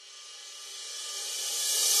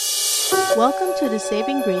Welcome to the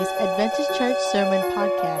Saving Grace Adventist Church Sermon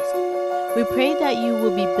Podcast. We pray that you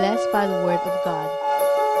will be blessed by the Word of God.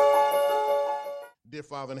 Dear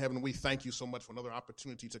Father in heaven, we thank you so much for another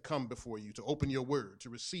opportunity to come before you, to open your word, to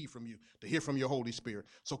receive from you, to hear from your Holy Spirit.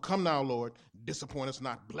 So come now, Lord, disappoint us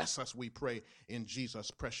not. Bless us, we pray, in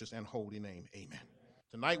Jesus' precious and holy name. Amen.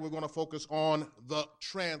 Tonight we're going to focus on the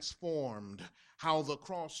transformed, how the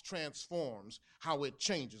cross transforms, how it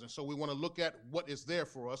changes. And so we want to look at what is there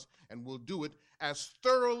for us, and we'll do it as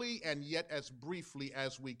thoroughly and yet as briefly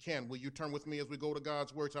as we can. Will you turn with me as we go to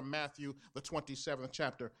God's word to Matthew, the 27th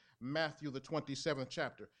chapter? Matthew, the 27th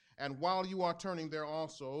chapter. And while you are turning there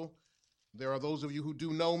also, there are those of you who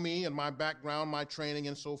do know me and my background, my training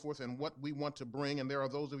and so forth, and what we want to bring. And there are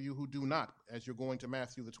those of you who do not, as you're going to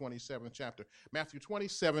Matthew, the 27th chapter. Matthew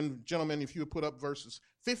 27, gentlemen, if you would put up verses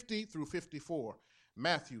 50 through 54.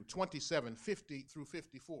 Matthew 27, 50 through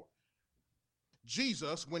 54.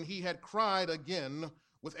 Jesus, when he had cried again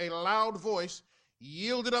with a loud voice,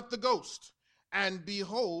 yielded up the ghost. And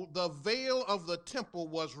behold, the veil of the temple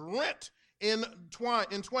was rent in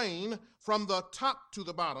twain from the top to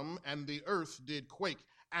the bottom, and the earth did quake,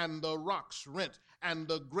 and the rocks rent, and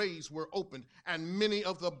the graves were opened, and many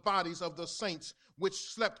of the bodies of the saints which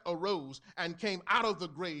slept arose and came out of the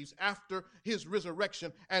graves after his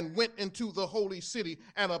resurrection, and went into the holy city,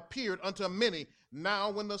 and appeared unto many. Now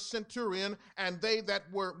when the centurion and they that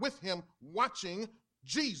were with him watching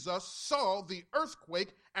Jesus saw the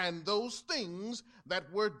earthquake and those things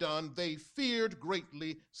that were done, they feared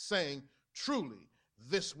greatly, saying, truly,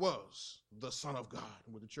 this was the Son of God.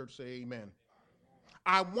 Would the church say amen?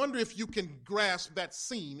 I wonder if you can grasp that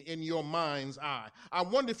scene in your mind's eye. I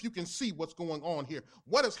wonder if you can see what's going on here.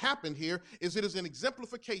 What has happened here is it is an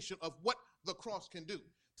exemplification of what the cross can do.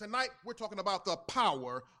 Tonight, we're talking about the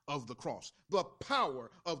power of the cross, the power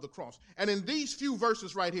of the cross. And in these few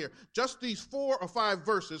verses right here, just these 4 or 5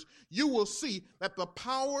 verses, you will see that the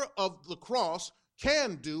power of the cross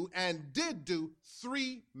can do and did do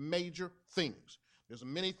 3 major things. There's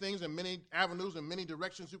many things and many avenues and many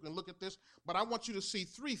directions you can look at this, but I want you to see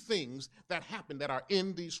 3 things that happen that are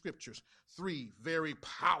in these scriptures. 3 very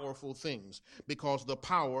powerful things, because the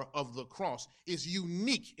power of the cross is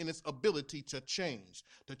unique in its ability to change.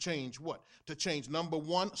 To change what? To change, number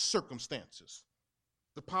 1, circumstances.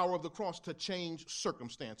 The power of the cross to change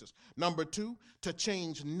circumstances. Number 2, to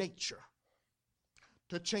change nature.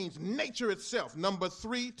 To change nature itself. Number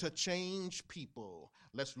 3, to change people.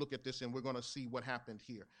 Let's look at this and we're going to see what happened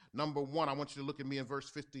here. Number 1, I want you to look at me in verse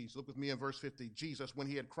 50. Look with me in verse 50. Jesus, when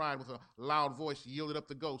he had cried with a loud voice, yielded up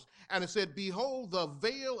the ghost. And it said, behold, the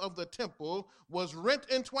veil of the temple was rent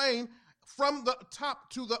in twain from the top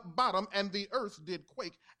to the bottom, and the earth did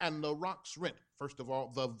quake, and the rocks rent. First of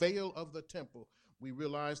all, the veil of the temple. We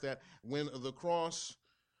realize that when the cross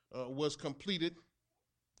was completed,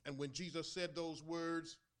 and when Jesus said those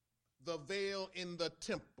words, the veil in the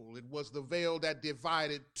temple, it was the veil that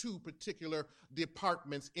divided 2 particular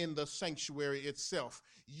departments in the sanctuary itself.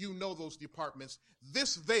 You know those departments.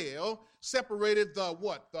 This veil separated the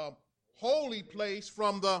what? The holy place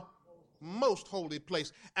from the most holy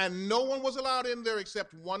place. And no one was allowed in there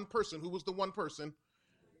except one person. Who was the one person?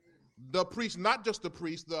 The priest, not just the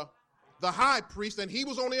priest, the high priest. And he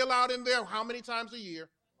was only allowed in there how many times a year?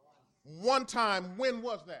 One time. When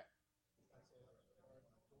was that?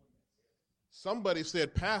 Somebody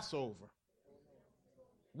said Passover.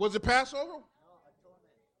 Was it Passover?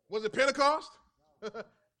 Was it Pentecost?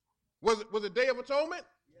 Was it Day of Atonement?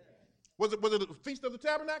 Was it the Feast of the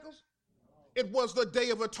Tabernacles? It was the Day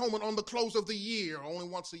of Atonement on the close of the year, only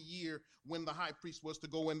once a year, when the high priest was to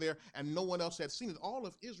go in there, and no one else had seen it. All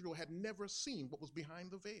of Israel had never seen what was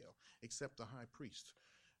behind the veil except the high priest.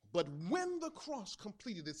 But when the cross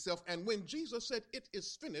completed itself, and when Jesus said it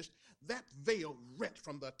is finished, that veil rent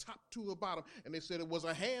from the top to the bottom, and they said it was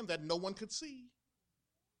a hand that no one could see.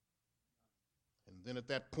 And then at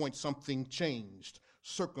that point, something changed.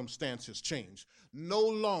 Circumstances changed. No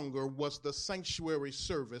longer was the sanctuary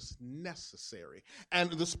service necessary.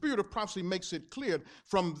 And the spirit of prophecy makes it clear.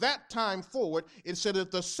 From that time forward, it said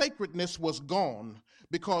that the sacredness was gone,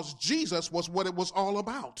 because Jesus was what it was all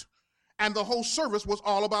about. And the whole service was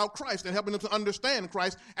all about Christ and helping them to understand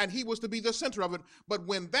Christ, and he was to be the center of it. But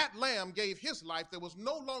when that lamb gave his life, there was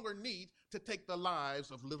no longer need to take the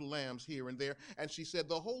lives of little lambs here and there. And she said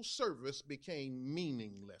the whole service became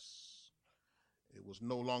meaningless. It was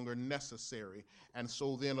no longer necessary. And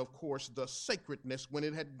so then, of course, the sacredness, when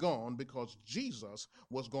it had gone, because Jesus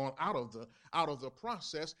was gone out of the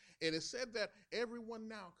process, it is said that everyone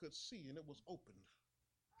now could see, and it was opened.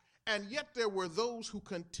 And yet there were those who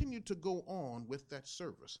continued to go on with that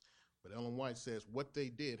service. But Ellen White says what they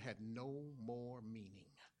did had no more meaning.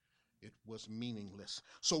 It was meaningless.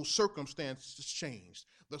 So circumstances changed.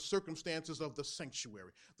 The circumstances of the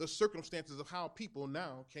sanctuary, the circumstances of how people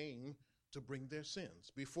now came to bring their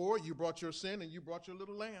sins. Before, you brought your sin and you brought your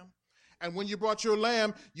little lamb. And when you brought your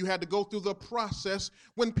lamb, you had to go through the process.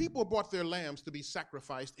 When people brought their lambs to be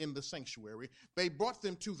sacrificed in the sanctuary, they brought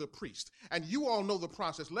them to the priest. And you all know the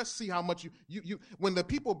process. Let's see how much when the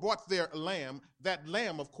people brought their lamb, that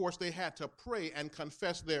lamb, of course, they had to pray and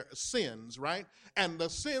confess their sins, right? And the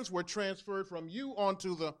sins were transferred from you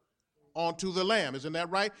onto the lamb. Isn't that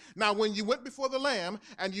right? Now, when you went before the lamb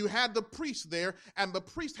and you had the priest there, and the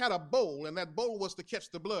priest had a bowl, and that bowl was to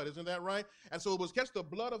catch the blood. Isn't that right? And so it was catch the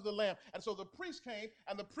blood of the lamb. And so the priest came,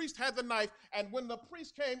 and the priest had the knife, and when the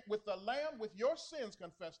priest came with the lamb with your sins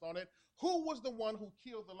confessed on it, who was the one who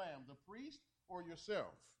killed the lamb, the priest or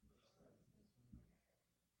yourself?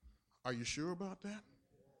 Are you sure about that?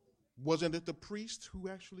 Wasn't it the priest who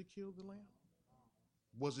actually killed the lamb?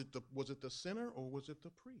 Was it the sinner or was it the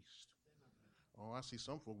priest? Oh, I see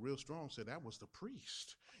some folk real strong said that was the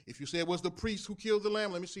priest. If you say it was the priest who killed the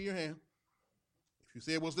lamb, let me see your hand. If you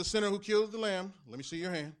say it was the sinner who killed the lamb, let me see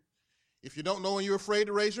your hand. If you don't know and you're afraid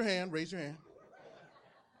to raise your hand, raise your hand.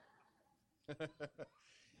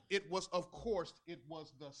 It was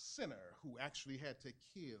the sinner who actually had to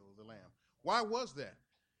kill the lamb. Why was that?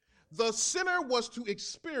 The sinner was to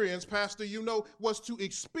experience, Pastor, was to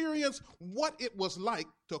experience what it was like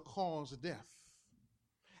to cause death.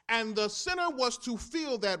 And the sinner was to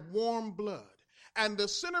feel that warm blood. And the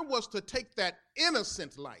sinner was to take that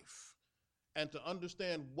innocent life and to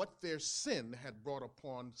understand what their sin had brought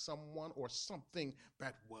upon someone or something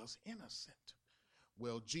that was innocent.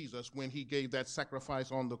 Well, Jesus, when he gave that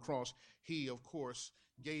sacrifice on the cross, he, of course,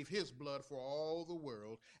 gave his blood for all the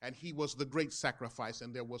world, and he was the great sacrifice,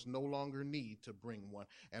 and there was no longer need to bring one.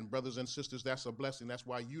 And brothers and sisters, that's a blessing. That's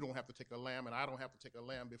why you don't have to take a lamb, and I don't have to take a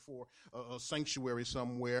lamb before a sanctuary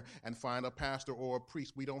somewhere and find a pastor or a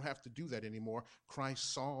priest. We don't have to do that anymore.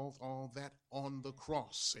 Christ solved all that on the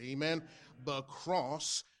cross. Amen. The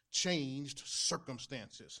cross changed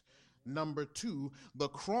circumstances. Number two, the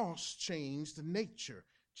cross changed nature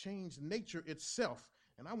itself.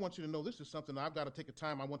 And I want you to know this is something I've got to take a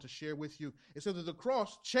time I want to share with you. It says that the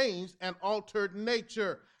cross changed and altered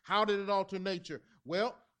nature. How did it alter nature?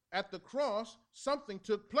 Well, at the cross, something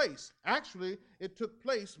took place. Actually, it took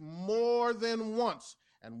place more than once.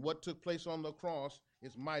 And what took place on the cross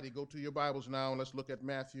is mighty. Go to your Bibles now and let's look at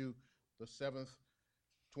Matthew, the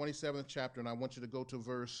 27th chapter. And I want you to go to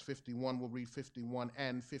verse 51. We'll read 51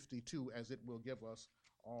 and 52 as it will give us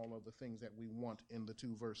all of the things that we want in the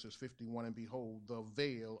two verses. 51, and behold, the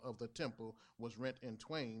veil of the temple was rent in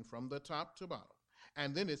twain from the top to bottom.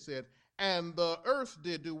 And then it said, and the earth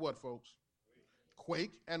did do what, folks?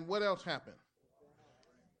 Quake. And what else happened?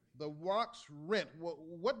 The rocks rent.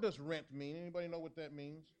 What does rent mean? Anybody know what that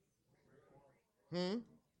means?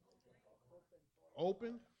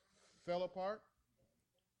 Opened, fell apart.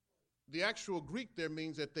 The actual Greek there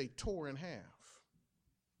means that they tore in half.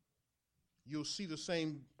 You'll see the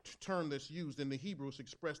same term that's used in the Hebrew. It's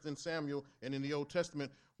expressed in Samuel and in the Old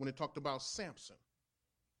Testament when it talked about Samson.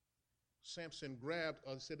 Samson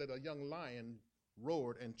said that a young lion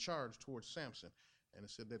roared and charged towards Samson. And it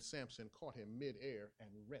said that Samson caught him midair and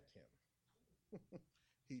rent him.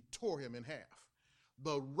 He tore him in half.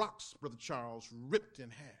 The rocks, Brother Charles, ripped in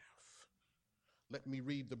half. Let me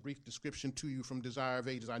read the brief description to you from Desire of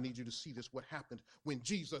Ages. I need you to see this, what happened when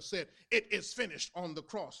Jesus said, it is finished on the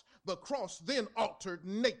cross. The cross then altered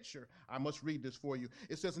nature. I must read this for you.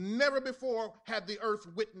 It says, never before had the earth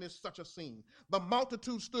witnessed such a scene. The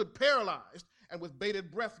multitude stood paralyzed and with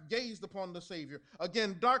bated breath gazed upon the Savior.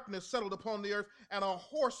 Again, darkness settled upon the earth and a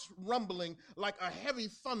hoarse rumbling like a heavy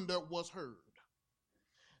thunder was heard.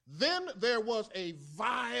 Then there was a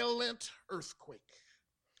violent earthquake.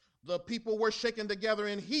 The people were shaken together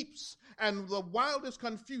in heaps, and the wildest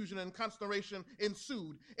confusion and consternation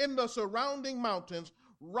ensued. In the surrounding mountains,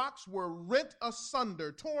 rocks were rent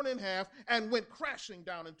asunder, torn in half, and went crashing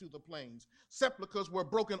down into the plains. Sepulchres were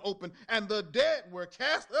broken open, and the dead were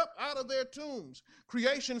cast up out of their tombs.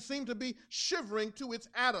 Creation seemed to be shivering to its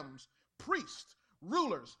atoms. Priests,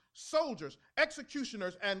 rulers, soldiers,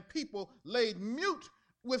 executioners, and people laid mute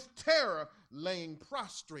with terror, laying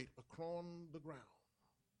prostrate upon the ground.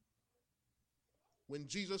 When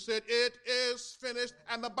Jesus said, it is finished,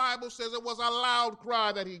 and the Bible says it was a loud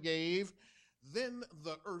cry that he gave, then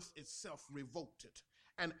the earth itself revolted.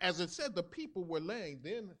 And as it said, the people were laying,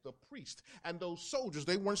 then the priest and those soldiers,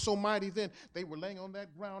 they weren't so mighty then, they were laying on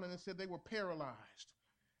that ground, and it said they were paralyzed.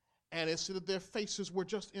 And it said that their faces were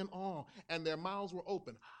just in awe, and their mouths were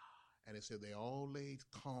open. And it said they all laid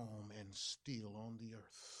calm and still on the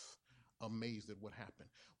earth, amazed at what happened.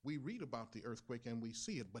 We read about the earthquake and we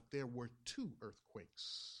see it, but there were 2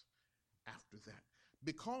 earthquakes after that.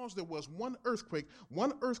 Because there was one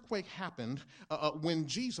earthquake happened when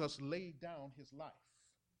Jesus laid down his life.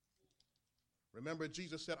 Remember,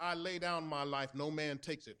 Jesus said, I lay down my life, no man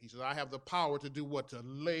takes it. He says, I have the power to do what? To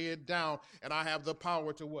lay it down, and I have the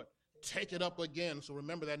power to what? Take it up again. So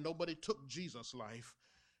remember that nobody took Jesus' life.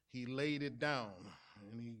 He laid it down,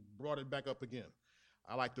 and he brought it back up again.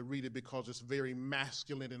 I like to read it because it's very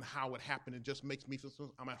masculine in how it happened. It just makes me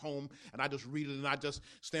feel, I'm at home, and I just read it, and I just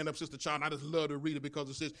stand up, Sister Child, and I just love to read it because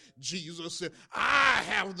it says, Jesus said, I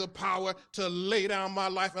have the power to lay down my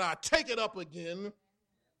life, and I take it up again.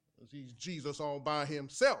 He's Jesus all by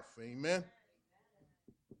himself. Amen.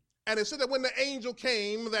 And it said that when the angel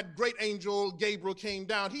came, that great angel Gabriel came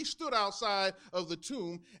down, he stood outside of the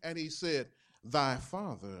tomb and he said, thy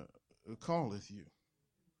father calleth you.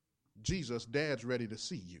 Jesus, Dad's ready to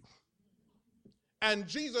see you. And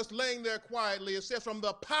Jesus laying there quietly, it says from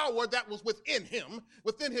the power that was within him,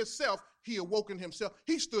 within himself, he awoken himself.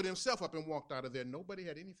 He stood himself up and walked out of there. Nobody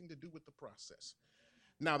had anything to do with the process.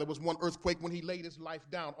 Now, there was one earthquake when he laid his life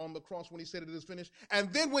down on the cross when he said it is finished.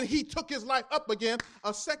 And then when he took his life up again,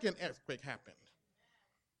 a second earthquake happened.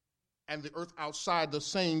 And the earth outside the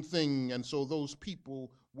same thing. And so those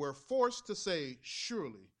people were forced to say,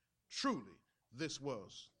 surely, truly, this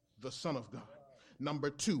was the Son of God.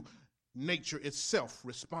 Number 2, nature itself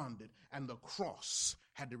responded, and the cross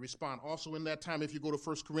had to respond. Also in that time, if you go to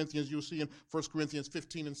 1 Corinthians, you'll see in 1 Corinthians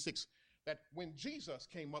 15 and 6, that when Jesus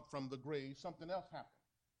came up from the grave, something else happened.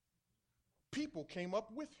 People came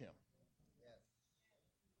up with him.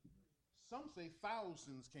 Some say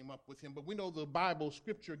thousands came up with him, but we know the Bible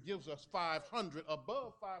scripture gives us 500,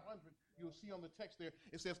 above 500. You'll see on the text there,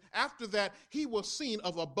 it says, after that, he was seen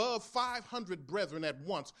of above 500 brethren at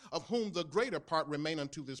once, of whom the greater part remain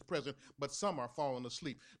unto this present, but some are fallen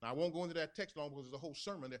asleep. Now, I won't go into that text long because there's a whole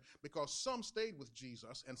sermon there, because some stayed with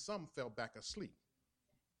Jesus and some fell back asleep.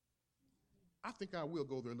 I think I will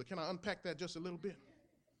go there. Can I unpack that just a little bit?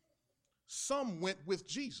 Some went with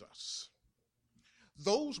Jesus.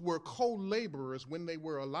 Those were co-laborers when they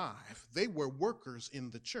were alive. They were workers in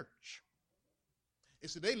the church.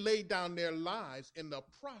 It's that they laid down their lives in the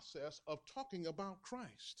process of talking about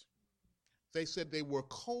Christ. They said they were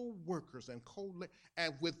co-workers and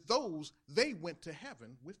and with those, they went to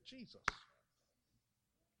heaven with Jesus.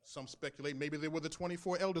 Some speculate maybe they were the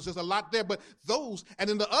 24 elders. There's a lot there, but those, and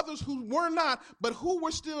then the others who were not, but who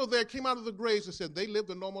were still there, came out of the graves and said they lived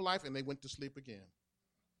a normal life and they went to sleep again.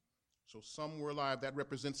 So some were alive. That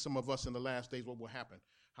represents some of us in the last days, what will happen,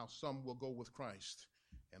 how some will go with Christ,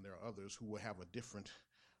 and there are others who will have a different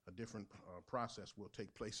process will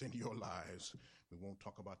take place in your lives. We won't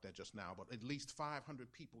talk about that just now, but at least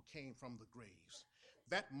 500 people came from the graves.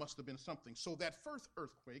 That must have been something. So that first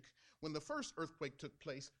earthquake, when the first earthquake took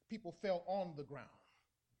place, people fell on the ground.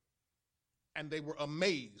 And they were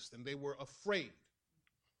amazed and they were afraid.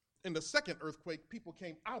 In the second earthquake, people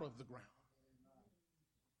came out of the ground.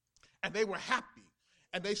 And they were happy.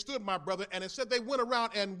 And they stood, my brother, and it said they went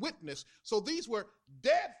around and witnessed. So these were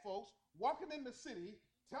dead folks walking in the city,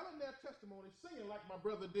 telling their testimony, singing like my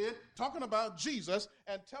brother did, talking about Jesus,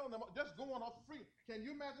 and telling them, just going off free. Can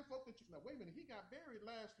you imagine, folks? Now, wait a minute, he got buried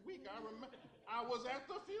last week. I remember, I was at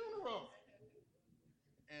the funeral.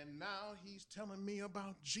 And now he's telling me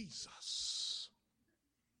about Jesus.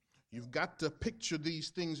 You've got to picture these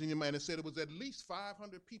things in your mind. It said it was at least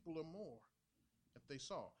 500 people or more that they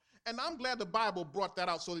saw. And I'm glad the Bible brought that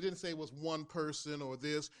out so they didn't say it was one person or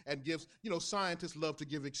this, and gives, scientists love to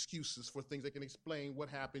give excuses for things. They can explain what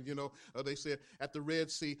happened, they said at the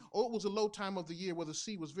Red Sea, it was a low time of the year where the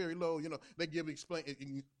sea was very low, they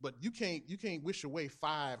explain, but you can't wish away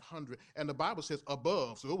 500. And the Bible says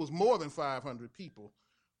above, so it was more than 500 people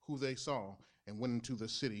who they saw and went into the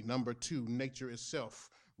city. Number 2, nature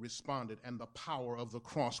itself responded, and the power of the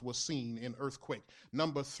cross was seen in earthquake.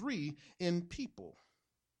 Number 3, in people.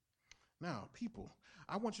 Now, people,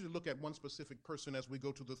 I want you to look at one specific person as we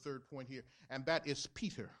go to the third point here, and that is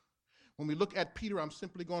Peter. When we look at Peter, I'm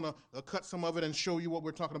simply going to cut some of it and show you what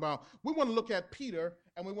we're talking about. We want to look at Peter,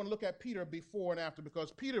 and we want to look at Peter before and after,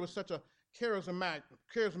 because Peter was such a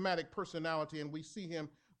charismatic personality, and we see him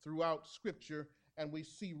throughout Scripture, and we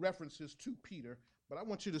see references to Peter. But I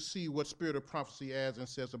want you to see what Spirit of Prophecy adds and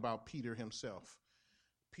says about Peter himself.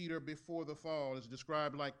 Peter before the fall is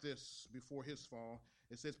described like this, before his fall.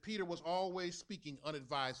 It says, Peter was always speaking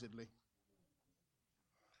unadvisedly.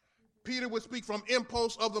 Peter would speak from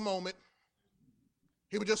impulse of the moment.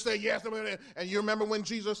 He would just say yes. And you remember when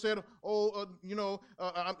Jesus said,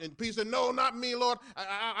 and Peter said, no, not me, Lord.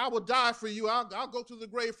 I will die for you. I'll go to the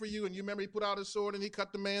grave for you. And you remember he put out his sword and he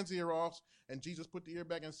cut the man's ear off. And Jesus put the ear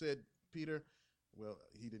back and said, Peter, well,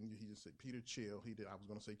 he didn't. He just said, Peter, chill. I was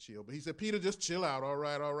going to say chill, but he said, Peter, just chill out. All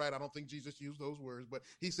right. I don't think Jesus used those words, but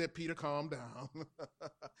he said, Peter, calm down.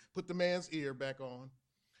 Put the man's ear back on.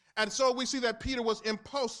 And so we see that Peter was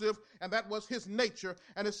impulsive, and that was his nature.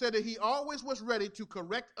 And it said that he always was ready to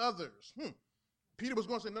correct others. Peter was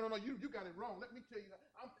going to say, no, you got it wrong. Let me tell you,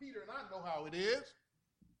 I'm Peter, and I know how it is.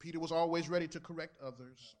 Peter was always ready to correct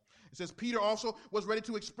others. It says Peter also was ready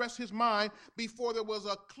to express his mind before there was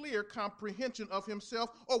a clear comprehension of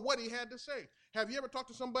himself or what he had to say. Have you ever talked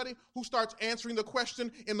to somebody who starts answering the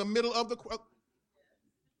question in the middle of the question?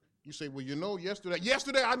 You say, well,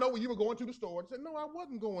 yesterday I know when you were going to the store. I said, no, I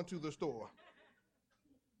wasn't going to the store.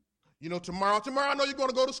 Tomorrow I know you're going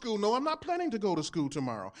to go to school. No, I'm not planning to go to school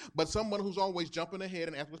tomorrow. But someone who's always jumping ahead,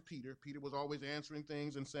 and that was Peter. Peter was always answering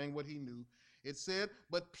things and saying what he knew. It said,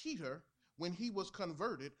 but Peter, when he was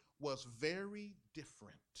converted, was very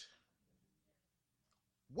different.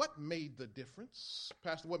 What made the difference?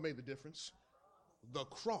 Pastor, what made the difference? The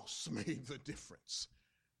cross made the difference.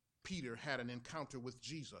 Peter had an encounter with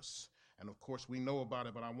Jesus. And of course, we know about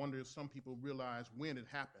it, but I wonder if some people realize when it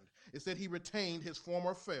happened. It said he retained his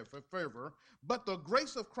former fervor, but the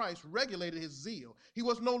grace of Christ regulated his zeal. He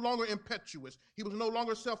was no longer impetuous. He was no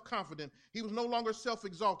longer self-confident. He was no longer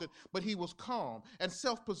self-exalted, but he was calm and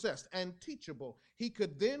self-possessed and teachable. He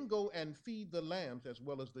could then go and feed the lambs as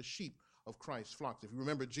well as the sheep of Christ's flocks. If you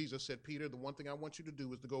remember, Jesus said, Peter, the one thing I want you to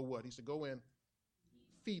do is to go what? He said, go and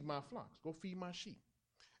feed my flocks. Go feed my sheep.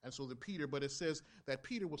 And so but it says that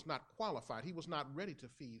Peter was not qualified. He was not ready to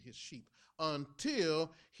feed his sheep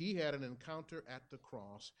until he had an encounter at the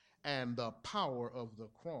cross, and the power of the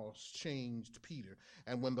cross changed Peter.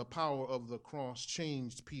 And when the power of the cross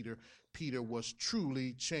changed Peter, Peter was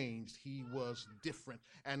truly changed. He was different,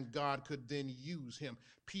 and God could then use him.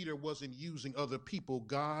 Peter wasn't using other people.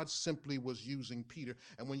 God simply was using Peter.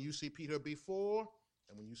 And when you see Peter before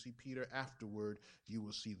and when you see Peter afterward, you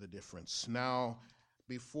will see the difference. Now,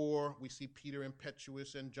 before, we see Peter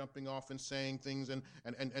impetuous and jumping off and saying things and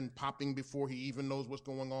popping before he even knows what's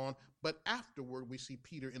going on. But afterward, we see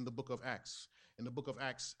Peter in the book of Acts. In the book of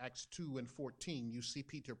Acts 2 and 14, you see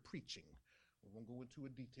Peter preaching. We won't go into a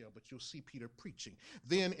detail, but you'll see Peter preaching.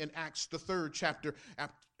 Then in Acts the third chapter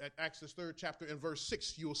in verse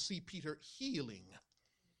 6, you'll see Peter healing.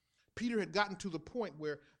 Peter had gotten to the point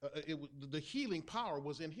where the healing power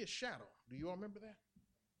was in his shadow. Do you all remember that?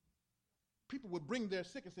 People would bring their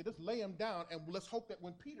sick and say, just lay him down, and let's hope that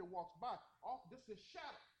when Peter walks by, his shadow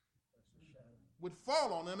would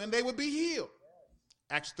fall on them and they would be healed.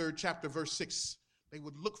 Acts 3rd chapter, verse 6, they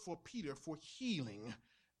would look for Peter for healing,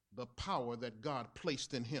 the power that God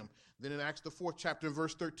placed in him. Then in Acts the 4th chapter,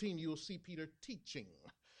 verse 13, you'll see Peter teaching.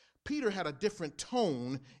 Peter had a different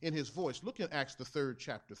tone in his voice. Look at Acts the 3rd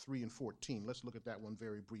chapter, 3 and 14. Let's look at that one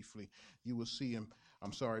very briefly. You will see him.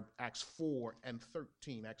 Acts 4 and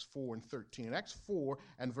 13. Acts 4 and 13. In Acts 4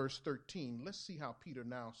 and verse 13, let's see how Peter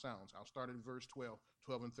now sounds. I'll start at verse 12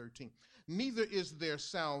 and 13. Neither is there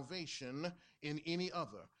salvation in any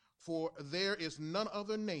other, for there is none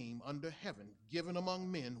other name under heaven given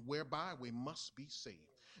among men whereby we must be saved.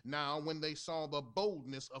 Now, when they saw the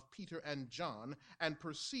boldness of Peter and John and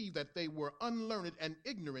perceived that they were unlearned and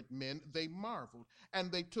ignorant men, they marveled,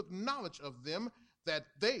 and they took knowledge of them that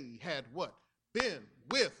they had what? Been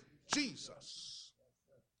with Jesus.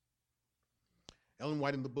 Ellen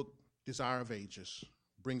White, in the book Desire of Ages,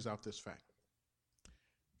 brings out this fact.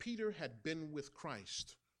 Peter had been with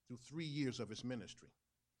Christ through 3 years of his ministry,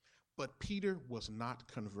 but Peter was not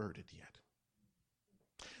converted yet.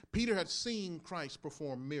 Peter had seen Christ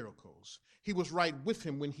perform miracles. He was right with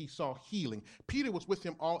him when he saw healing. Peter was with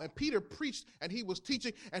him all, and Peter preached, and he was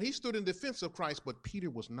teaching, and he stood in defense of Christ, but Peter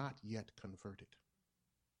was not yet converted.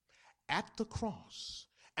 At the cross,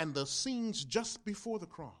 and the scenes just before the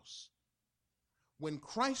cross, when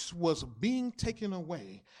Christ was being taken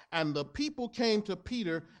away, and the people came to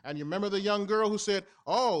Peter, and you remember the young girl who said,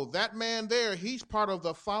 oh, that man there, he's part of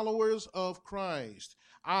the followers of Christ.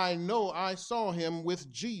 I know I saw him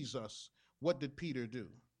with Jesus. What did Peter do?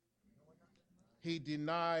 He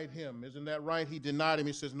denied him. Isn't that right? He denied him.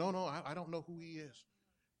 He says, no, I don't know who he is.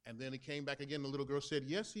 And then he came back again. The little girl said,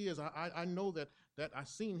 yes, he is. I know that I've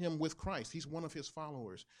seen him with Christ. He's one of his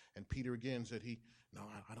followers. And Peter again said, no,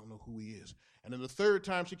 I don't know who he is. And then the third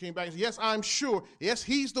time she came back and said, yes, I'm sure. Yes,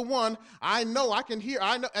 he's the one. I know, I can hear,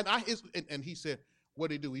 I know. And he said, what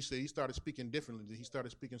did he do? He said he started speaking differently.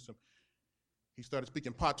 He He started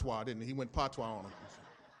speaking patois, didn't he? He went patois on him.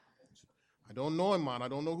 I don't know him, man. I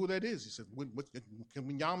don't know who that is. He said, can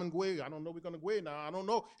we yaman gwe? I don't know we're going to gwe now. I don't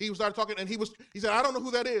know. He started talking, and he said, I don't know who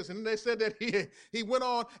that is. And they said that he went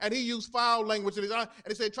on, and he used foul language. And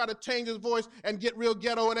he said, try to change his voice and get real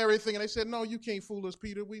ghetto and everything. And they said, no, you can't fool us,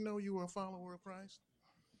 Peter. We know you are a follower of Christ.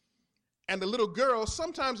 And the little girl,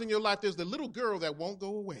 sometimes in your life, there's the little girl that won't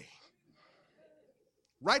go away.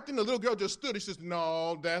 Right then, the little girl just stood. He says,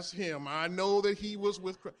 no, that's him. I know that he was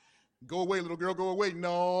with Christ. Go away, little girl, go away.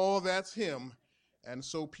 No, that's him. And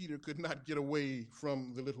so Peter could not get away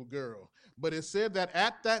from the little girl. But it said that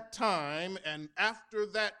at that time and after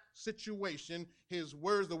that situation, his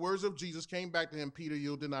words, the words of Jesus came back to him, Peter,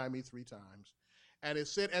 you'll deny me 3 times. And it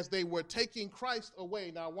said as they were taking Christ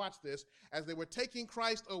away, now watch this, as they were taking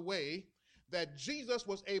Christ away, that Jesus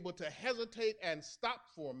was able to hesitate and stop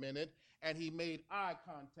for a minute, and he made eye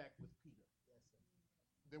contact with Peter.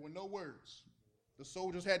 There were no words. The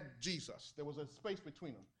soldiers had Jesus. There was a space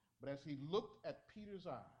between them. But as he looked at Peter's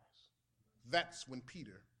eyes, that's when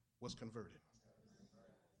Peter was converted.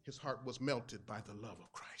 His heart was melted by the love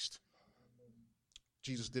of Christ.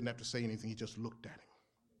 Jesus didn't have to say anything. He just looked at him.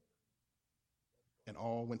 And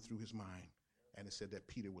all went through his mind. And it said that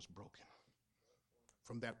Peter was broken.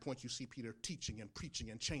 From that point, you see Peter teaching and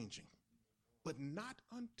preaching and changing. But not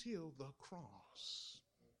until the cross.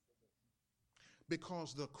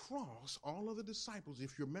 Because the cross, all of the disciples,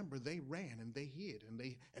 if you remember, they ran and they hid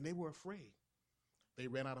and they were afraid. They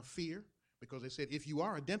ran out of fear because they said, if you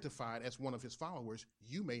are identified as one of his followers,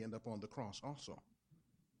 you may end up on the cross also.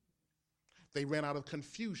 They ran out of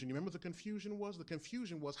confusion. You remember what the confusion was? The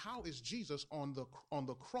confusion was, how is Jesus on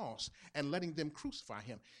the cross and letting them crucify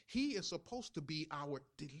him? He is supposed to be our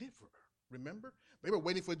deliverer. Remember? They were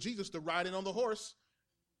waiting for Jesus to ride in on the horse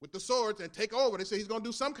with the swords and take over. They say he's going to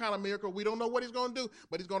do some kind of miracle. We don't know what he's going to do,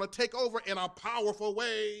 but he's going to take over in a powerful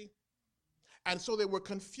way. And so they were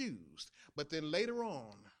confused. But then later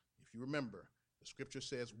on, if you remember, the scripture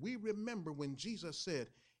says, we remember when Jesus said,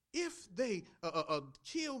 if they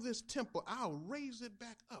kill this temple, I'll raise it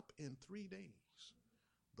back up in 3 days.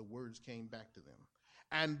 The words came back to them.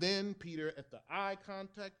 And then Peter, at the eye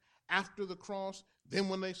contact, after the cross, then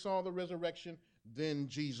when they saw the resurrection, then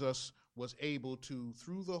Jesus was able to,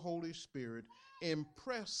 through the Holy Spirit,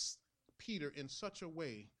 impress Peter in such a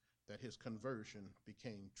way that his conversion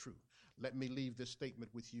became true. Let me leave this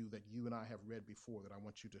statement with you that you and I have read before that I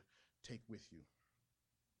want you to take with you.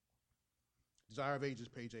 Desire of Ages,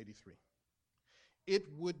 page 83. It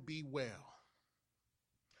would be well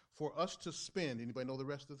for us to spend, anybody know the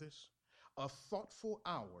rest of this? A thoughtful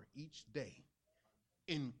hour each day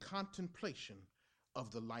in contemplation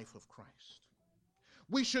of the life of Christ.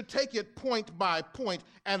 We should take it point by point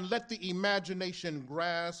and let the imagination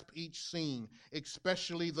grasp each scene,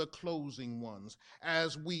 especially the closing ones,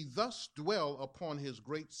 as we thus dwell upon his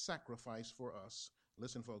great sacrifice for us.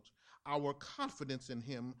 Listen, folks, our confidence in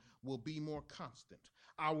him will be more constant.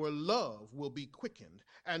 Our love will be quickened,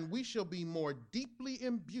 and we shall be more deeply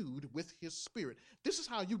imbued with his spirit. This is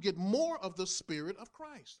how you get more of the spirit of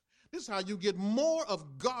Christ. This is how you get more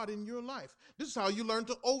of God in your life. This is how you learn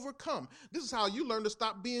to overcome. This is how you learn to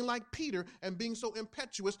stop being like Peter and being so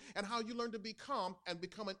impetuous, and how you learn to be calm and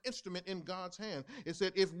become an instrument in God's hand. It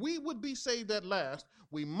said, if we would be saved at last,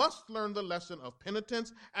 we must learn the lesson of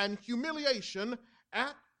penitence and humiliation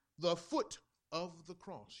at the foot of the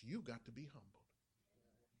cross. You've got to be humbled.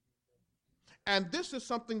 And this is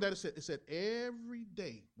something that it said every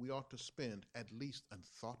day we ought to spend at least a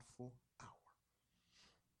thoughtful hour.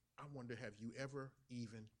 I wonder, have you ever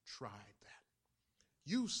even tried that?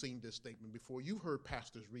 You've seen this statement before. You've heard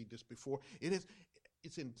pastors read this before.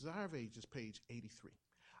 It's in Desire of Ages, page 83.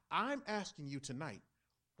 I'm asking you tonight,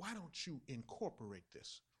 why don't you incorporate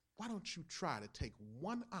this? Why don't you try to take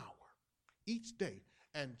 1 hour each day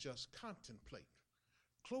and just contemplate?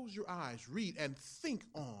 Close your eyes, read, and think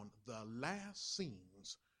on the last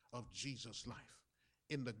scenes of Jesus' life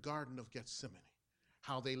in the Garden of Gethsemane,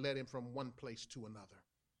 how they led him from one place to another,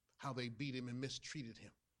 how they beat him and mistreated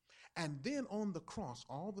him. And then on the cross,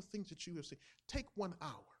 all the things that you have seen, take 1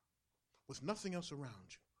 hour with nothing else around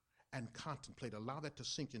you and contemplate. Allow that to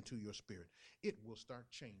sink into your spirit. It will start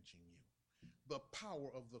changing you. The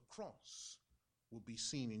power of the cross will be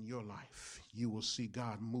seen in your life. You will see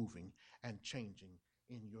God moving and changing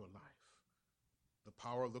in your life. The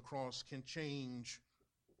power of the cross can change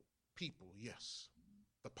people, yes.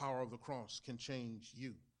 The power of the cross can change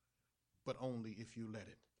you, but only if you let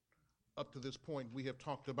it. Up to this point, we have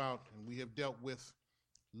talked about and we have dealt with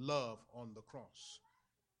love on the cross.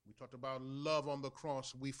 We talked about love on the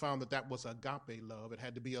cross. We found that that was agape love. It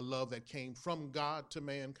had to be a love that came from God to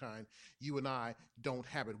mankind. You and I don't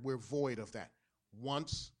have it. We're void of that.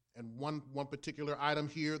 Once, and one particular item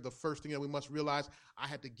here, the first thing that we must realize, I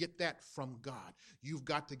had to get that from God. You've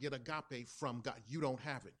got to get agape from God. You don't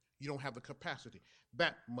have it. You don't have the capacity.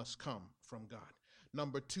 That must come from God.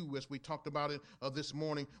 Number two, as we talked about it this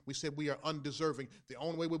morning, we said we are undeserving. The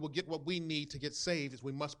only way we will get what we need to get saved is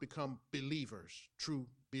we must become believers, true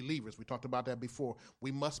believers. We talked about that before.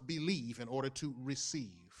 We must believe in order to receive.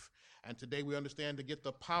 And today we understand to get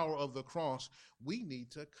the power of the cross, we need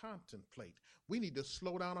to contemplate. We need to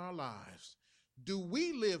slow down our lives. Do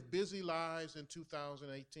we live busy lives in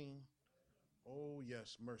 2018? Oh,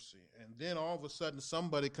 yes, mercy. And then all of a sudden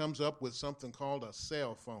somebody comes up with something called a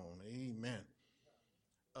cell phone. Amen.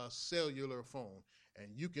 A cellular phone. And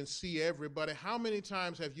you can see everybody. How many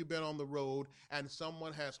times have you been on the road and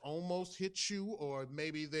someone has almost hit you, or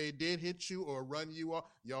maybe they did hit you or run you off?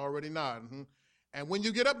 You already nodding. And when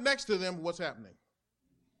you get up next to them, what's happening?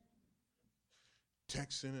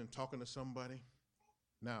 Texting and talking to somebody.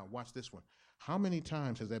 Now, watch this one. How many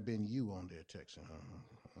times has that been you on there texting?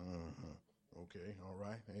 Okay, all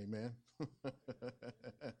right, amen.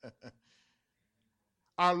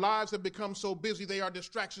 Our lives have become so busy, they are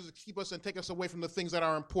distractions that keep us and take us away from the things that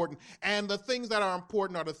are important. And the things that are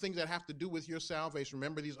important are the things that have to do with your salvation.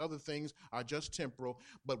 Remember, these other things are just temporal,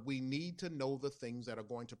 but we need to know the things that are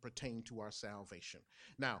going to pertain to our salvation.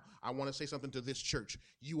 Now, I want to say something to this church.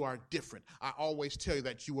 You are different. I always tell you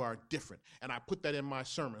that you are different, and I put that in my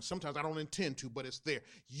sermon. Sometimes I don't intend to, but it's there.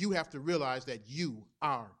 You have to realize that you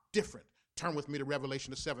are different. Turn with me to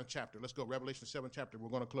Revelation, the 7th chapter. Let's go. Revelation, the 7th chapter. We're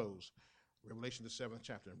going to close. Revelation, the 7th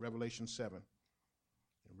chapter. Revelation 7.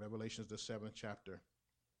 In Revelation, the 7th chapter.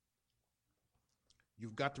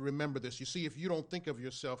 You've got to remember this. You see, if you don't think of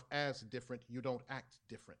yourself as different, you don't act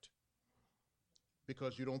different.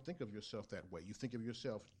 Because you don't think of yourself that way. You think of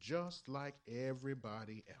yourself just like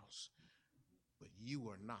everybody else. But you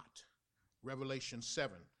are not. Revelation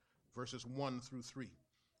 7, verses 1 through 3.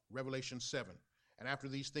 Revelation 7. And after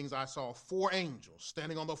these things I saw 4 angels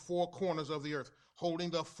standing on the 4 corners of the earth,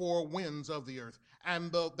 holding the 4 winds of the earth,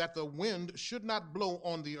 and that the wind should not blow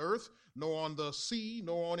on the earth, nor on the sea,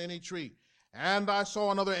 nor on any tree. And I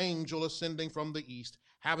saw another angel ascending from the east,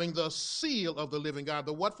 having the seal of the living God.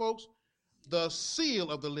 The what, folks? The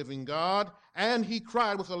seal of the living God. And he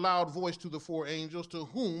cried with a loud voice to the 4 angels, to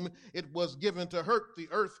whom it was given to hurt the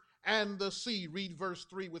earth and the sea. Read verse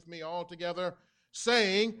 3 with me all together.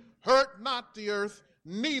 Saying, hurt not the earth,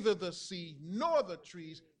 neither the sea, nor the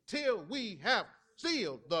trees, till we have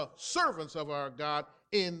sealed the servants of our God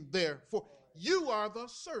in their for. You are the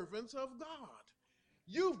servants of God.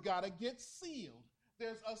 You've got to get sealed.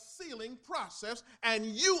 There's a sealing process, and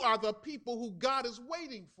you are the people who God is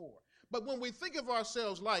waiting for. But when we think of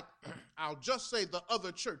ourselves like, I'll just say the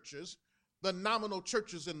other churches, the nominal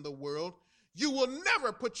churches in the world, you will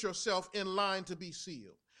never put yourself in line to be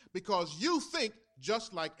sealed. Because you think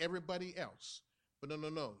just like everybody else. But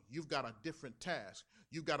no. You've got a different task.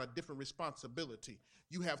 You've got a different responsibility.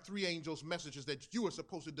 You have 3 angels' messages that you are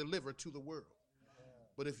supposed to deliver to the world.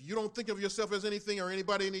 But if you don't think of yourself as anything or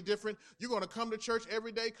anybody any different, you're going to come to church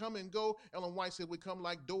every day, come and go. Ellen White said we come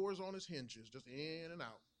like doors on his hinges, just in and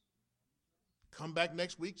out. Come back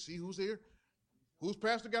next week, see who's here. Whose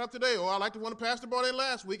pastor got up today? Oh, I like the one the pastor brought in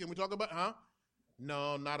last week. And we talk about,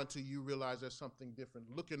 No, not until you realize there's something different.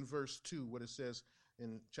 Look in verse 2, what it says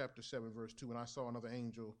in chapter 7, verse 2. And I saw another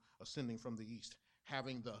angel ascending from the east,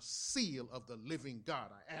 having the seal of the living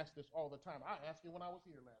God. I ask this all the time. I asked it when I was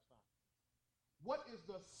here last time. What is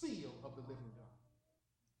the seal of the living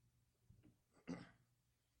God?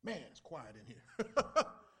 Man, it's quiet in here.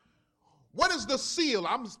 What is the seal?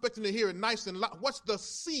 I'm expecting to hear it nice and loud. What's the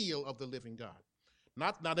seal of the living God?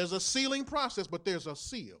 Now, there's a sealing process, but there's a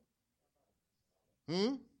seal.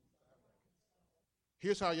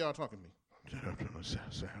 Here's how y'all talking to me.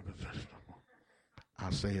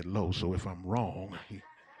 I'll say it low, so if I'm wrong, he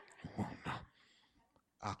won't know.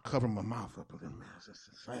 I'll cover my mouth up with it.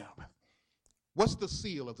 What's the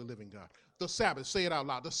seal of the living God? The Sabbath. Say it out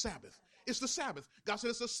loud. The Sabbath. It's the Sabbath. God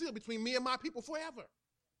said it's a seal between me and my people forever.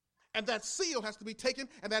 And that seal has to be taken,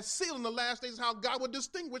 and that seal in the last days is how God would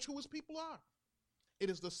distinguish who his people are. It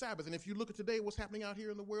is the Sabbath. And if you look at today, what's happening out here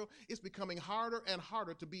in the world, it's becoming harder and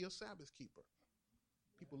harder to be a Sabbath keeper.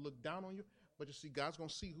 People look down on you, but you see, God's going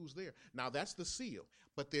to see who's there. Now, that's the seal,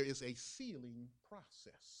 but there is a sealing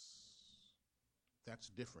process. That's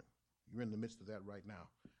different. You're in the midst of that right now.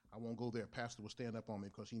 I won't go there. Pastor will stand up on me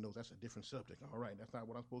because he knows that's a different subject. All right, that's not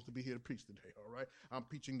what I'm supposed to be here to preach today. All right, I'm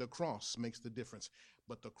preaching the cross makes the difference.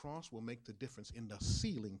 But the cross will make the difference in the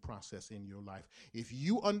sealing process in your life. If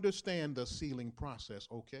you understand the sealing process,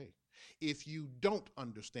 okay. If you don't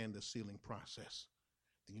understand the sealing process,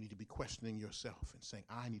 then you need to be questioning yourself and saying,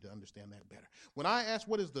 I need to understand that better. When I asked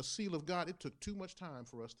what is the seal of God, it took too much time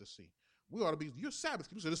for us to see. We ought to be, your Sabbath.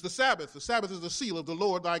 People said it's the Sabbath. The Sabbath is the seal of the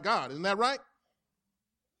Lord thy God. Isn't that right?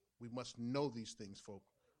 We must know these things, folk.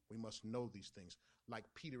 We must know these things. Like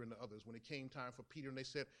Peter and the others. When it came time for Peter and they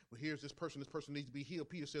said, well, here's this person needs to be healed.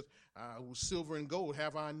 Peter says, silver and gold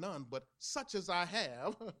have I none, but such as I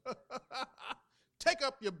have, take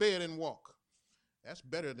up your bed and walk. That's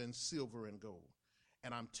better than silver and gold.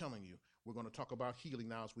 And I'm telling you, we're going to talk about healing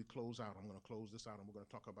now as we close out. I'm going to close this out and we're going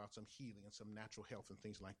to talk about some healing and some natural health and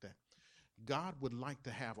things like that. God would like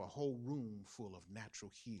to have a whole room full of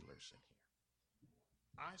natural healers in here.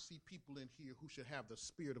 I see people in here who should have the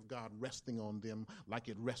Spirit of God resting on them like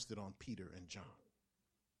it rested on Peter and John.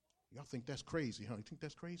 Y'all think that's crazy, huh? You think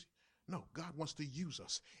that's crazy? No, God wants to use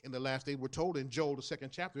us. In the last day, we're told in Joel, the 2nd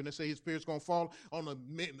chapter, and they say his Spirit's going to fall on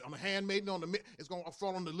the handmaiden, it's going to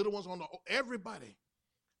fall on the little ones, on everybody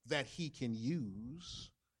that he can use,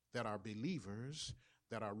 that are believers,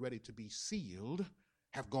 that are ready to be sealed,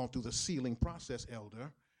 have gone through the sealing process,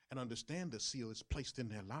 elder, and understand the seal is placed in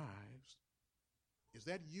their lives. Is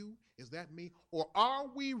that you? Is that me? Or are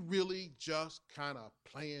we really just kind of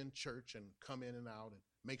playing church and come in and out and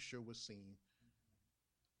make sure we're seen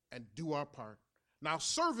and do our part? Now,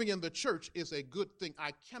 serving in the church is a good thing.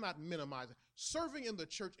 I cannot minimize it. Serving in the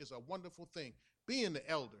church is a wonderful thing. Being the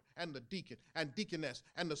elder and the deacon and deaconess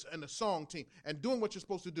and the song team and doing what you're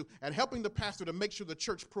supposed to do and helping the pastor to make sure the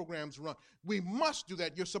church programs run. We must do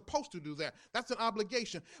that. You're supposed to do that. That's an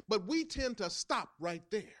obligation. But we tend to stop right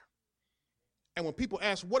there. And when people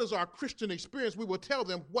ask, what is our Christian experience, we will tell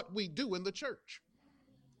them what we do in the church.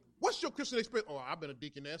 What's your Christian experience? Oh, I've been a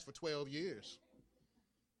deaconess for 12 years.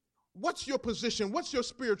 What's your position? What's your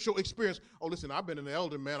spiritual experience? Oh, listen, I've been an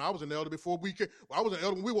elder, man. I was an elder before we came. I was an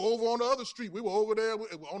elder when we were over on the other street. We were over there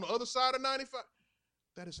on the other side of 95.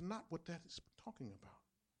 That is not what that is talking about.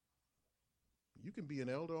 You can be an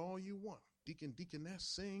elder all you want. Deacon, deaconess,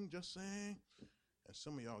 sing, just sing. And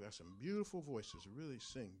some of y'all got some beautiful voices, really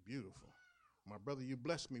sing beautiful. My brother, you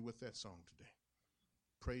blessed me with that song today.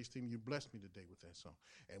 Praise team, you blessed me today with that song.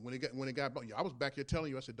 And when it got, I was back here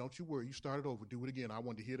telling you, I said, don't you worry, you started over, do it again. I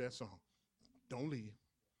wanted to hear that song. Don't leave.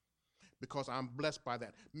 Because I'm blessed by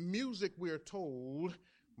that. Music, we're told,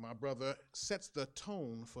 my brother, sets the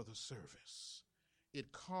tone for the service.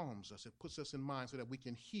 It calms us. It puts us in mind so that we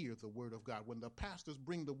can hear the word of God. When the pastors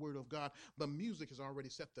bring the word of God, the music has already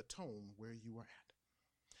set the tone where you are at.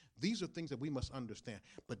 These are things that we must understand.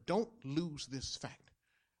 But don't lose this fact.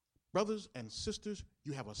 Brothers and sisters,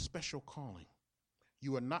 you have a special calling.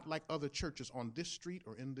 You are not like other churches on this street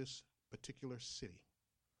or in this particular city.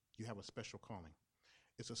 You have a special calling.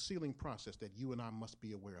 It's a sealing process that you and I must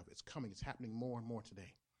be aware of. It's coming. It's happening more and more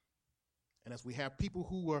today. And as we have people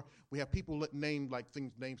named like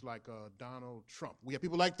names like Donald Trump. We have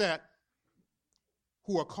people like that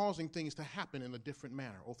who are causing things to happen in a different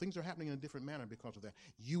manner, or things are happening in a different manner because of that.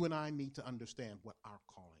 You and I need to understand what our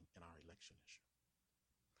calling and our election is.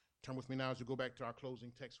 Turn with me now as we go back to our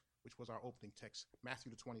closing text, which was our opening text,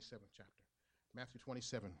 Matthew the 27th chapter. Matthew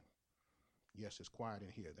 27. Yes, it's quiet in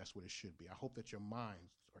here. That's what it should be. I hope that your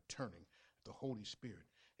minds are turning. The Holy Spirit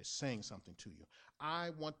is saying something to you. I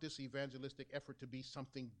want this evangelistic effort to be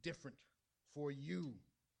something different for you.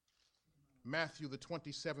 Matthew the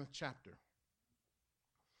 27th chapter.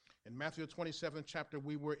 In Matthew the 27th chapter,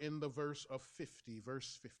 we were in the verse 50.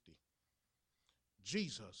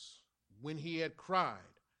 Jesus, when he had cried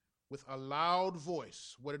with a loud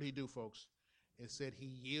voice, what did he do, folks? It said he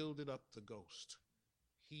yielded up the ghost.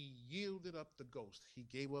 He yielded up the ghost. He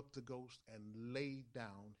gave up the ghost and laid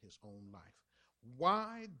down his own life.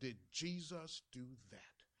 Why did Jesus do that?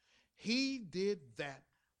 He did that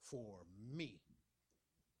for me.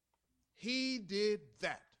 He did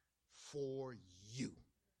that for you.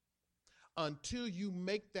 Until you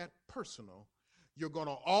make that personal, you're going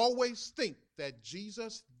to always think that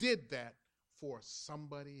Jesus did that for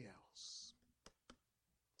somebody else.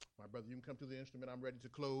 My brother, you can come to the instrument. I'm ready to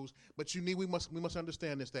close. But we must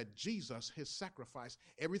understand this, that Jesus, his sacrifice,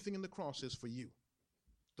 everything in the cross is for you.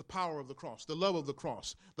 The power of the cross, the love of the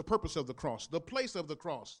cross, the purpose of the cross, the place of the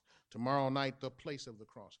cross. Tomorrow night, the place of the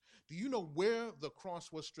cross. Do you know where the cross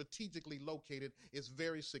was strategically located is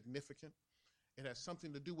very significant? It has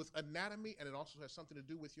something to do with anatomy, and it also has something to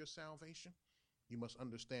do with your salvation. You must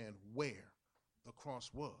understand where the cross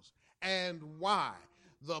was and why.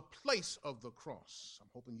 the place of the cross. I'm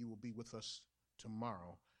hoping you will be with us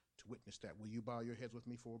tomorrow to witness that. Will you bow your heads with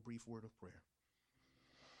me for a brief word of prayer?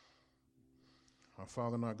 Our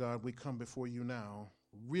Father and our God, we come before you now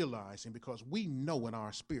realizing, because we know in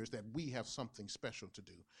our spirits that we have something special to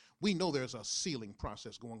do. We know there's a sealing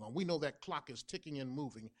process going on. We know that clock is ticking and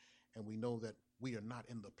moving, and we know that we are not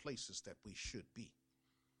in the places that we should be.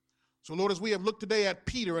 So, Lord, as we have looked today at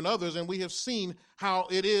Peter and others, and we have seen how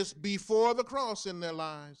it is before the cross in their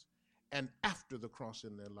lives and after the cross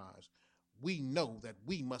in their lives, we know that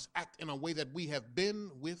we must act in a way that we have been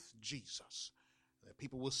with Jesus, that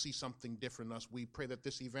people will see something different in us. We pray that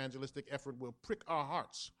this evangelistic effort will prick our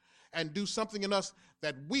hearts and do something in us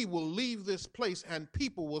that we will leave this place and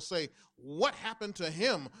people will say, what happened to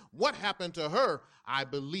him? What happened to her? I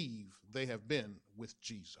believe they have been with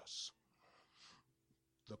Jesus.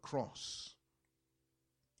 The cross,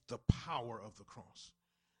 the power of the cross.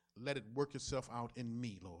 Let it work itself out in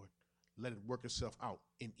me, Lord. Let it work itself out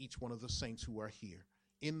in each one of the saints who are here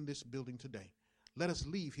in this building today. Let us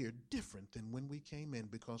leave here different than when we came in,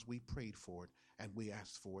 because we prayed for it and we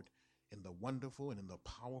asked for it in the wonderful and in the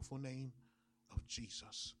powerful name of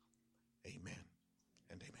Jesus. Amen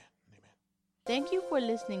and amen and amen. Thank you for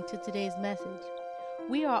listening to today's message.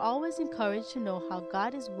 We are always encouraged to know how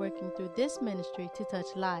God is working through this ministry to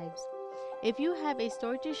touch lives. If you have a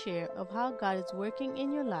story to share of how God is working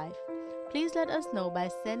in your life, please let us know by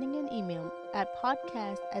sending an email at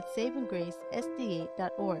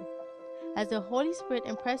podcast@savinggracesda.org. As the Holy Spirit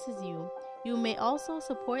impresses you, you may also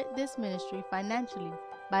support this ministry financially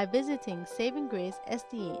by visiting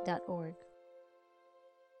savinggracesda.org.